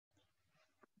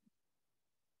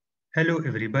Hello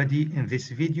everybody, in this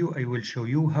video I will show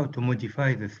you how to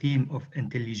modify the theme of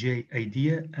IntelliJ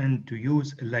IDEA and to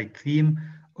use a light theme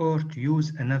or to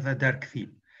use another dark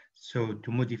theme. So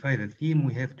to modify the theme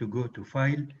we have to go to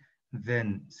File,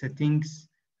 then Settings,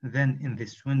 then in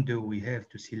this window we have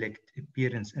to select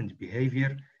Appearance and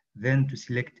Behavior, then to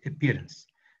select Appearance.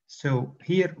 So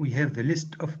here we have the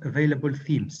list of available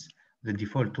themes. The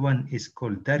default one is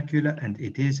called Darkula and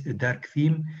it is a dark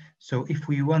theme. So if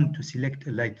we want to select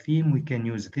a light theme, we can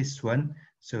use this one.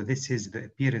 So this is the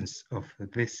appearance of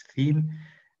this theme.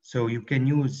 So you can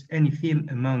use any theme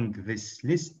among this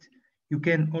list. You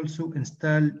can also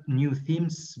install new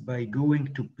themes by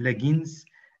going to plugins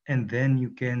and then you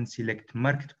can select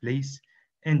marketplace.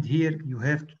 And here you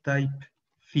have to type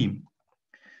theme.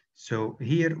 So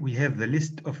here we have the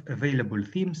list of available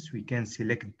themes. We can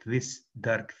select this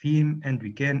dark theme and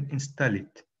we can install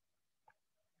it.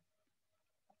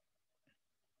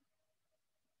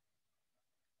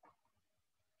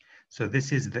 So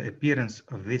this is the appearance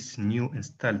of this new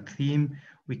installed theme.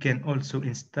 We can also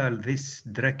install this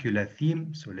Dracula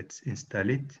theme. So let's install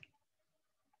it.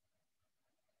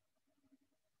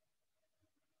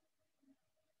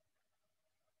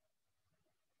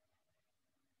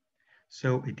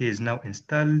 So it is now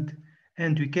installed,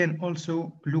 and we can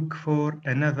also look for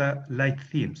another light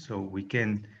theme. So we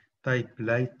can type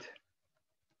light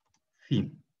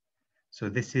theme. So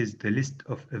this is the list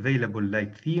of available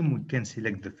light theme. We can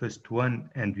select the first one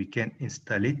and we can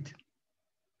install it.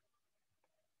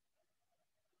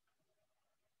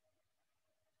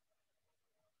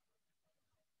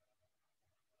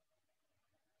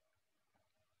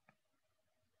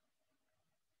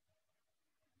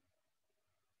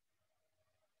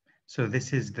 So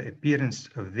this is the appearance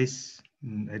of this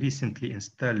recently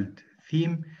installed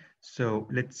theme. So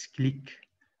let's click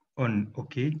on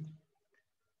OK.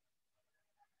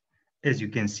 As you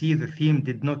can see, the theme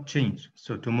did not change.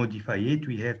 So to modify it,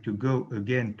 we have to go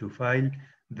again to File,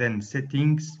 then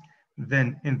Settings.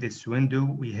 Then in this window,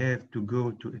 we have to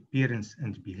go to Appearance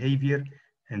and Behavior,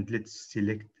 and let's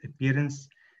select Appearance.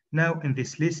 Now in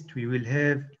this list, we will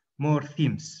have more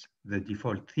themes, the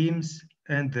default themes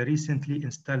and the recently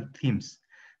installed themes.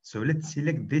 So let's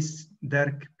select this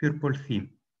dark purple theme.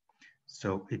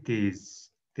 So this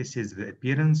is the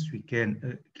appearance. We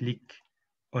can click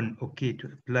on OK to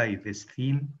apply this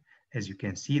theme. As you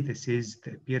can see, this is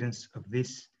the appearance of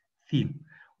this theme.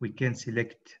 We can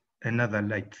select another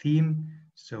light theme.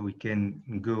 So we can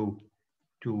go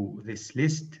to this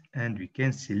list and we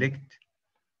can select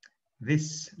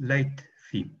this light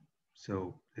theme.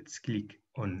 So let's click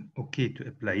on OK to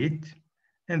apply it.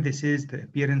 And this is the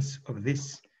appearance of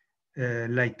this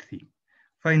light theme.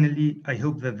 Finally, I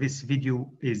hope that this video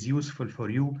is useful for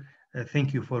you.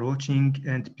 Thank you for watching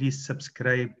and please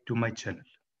subscribe to my channel.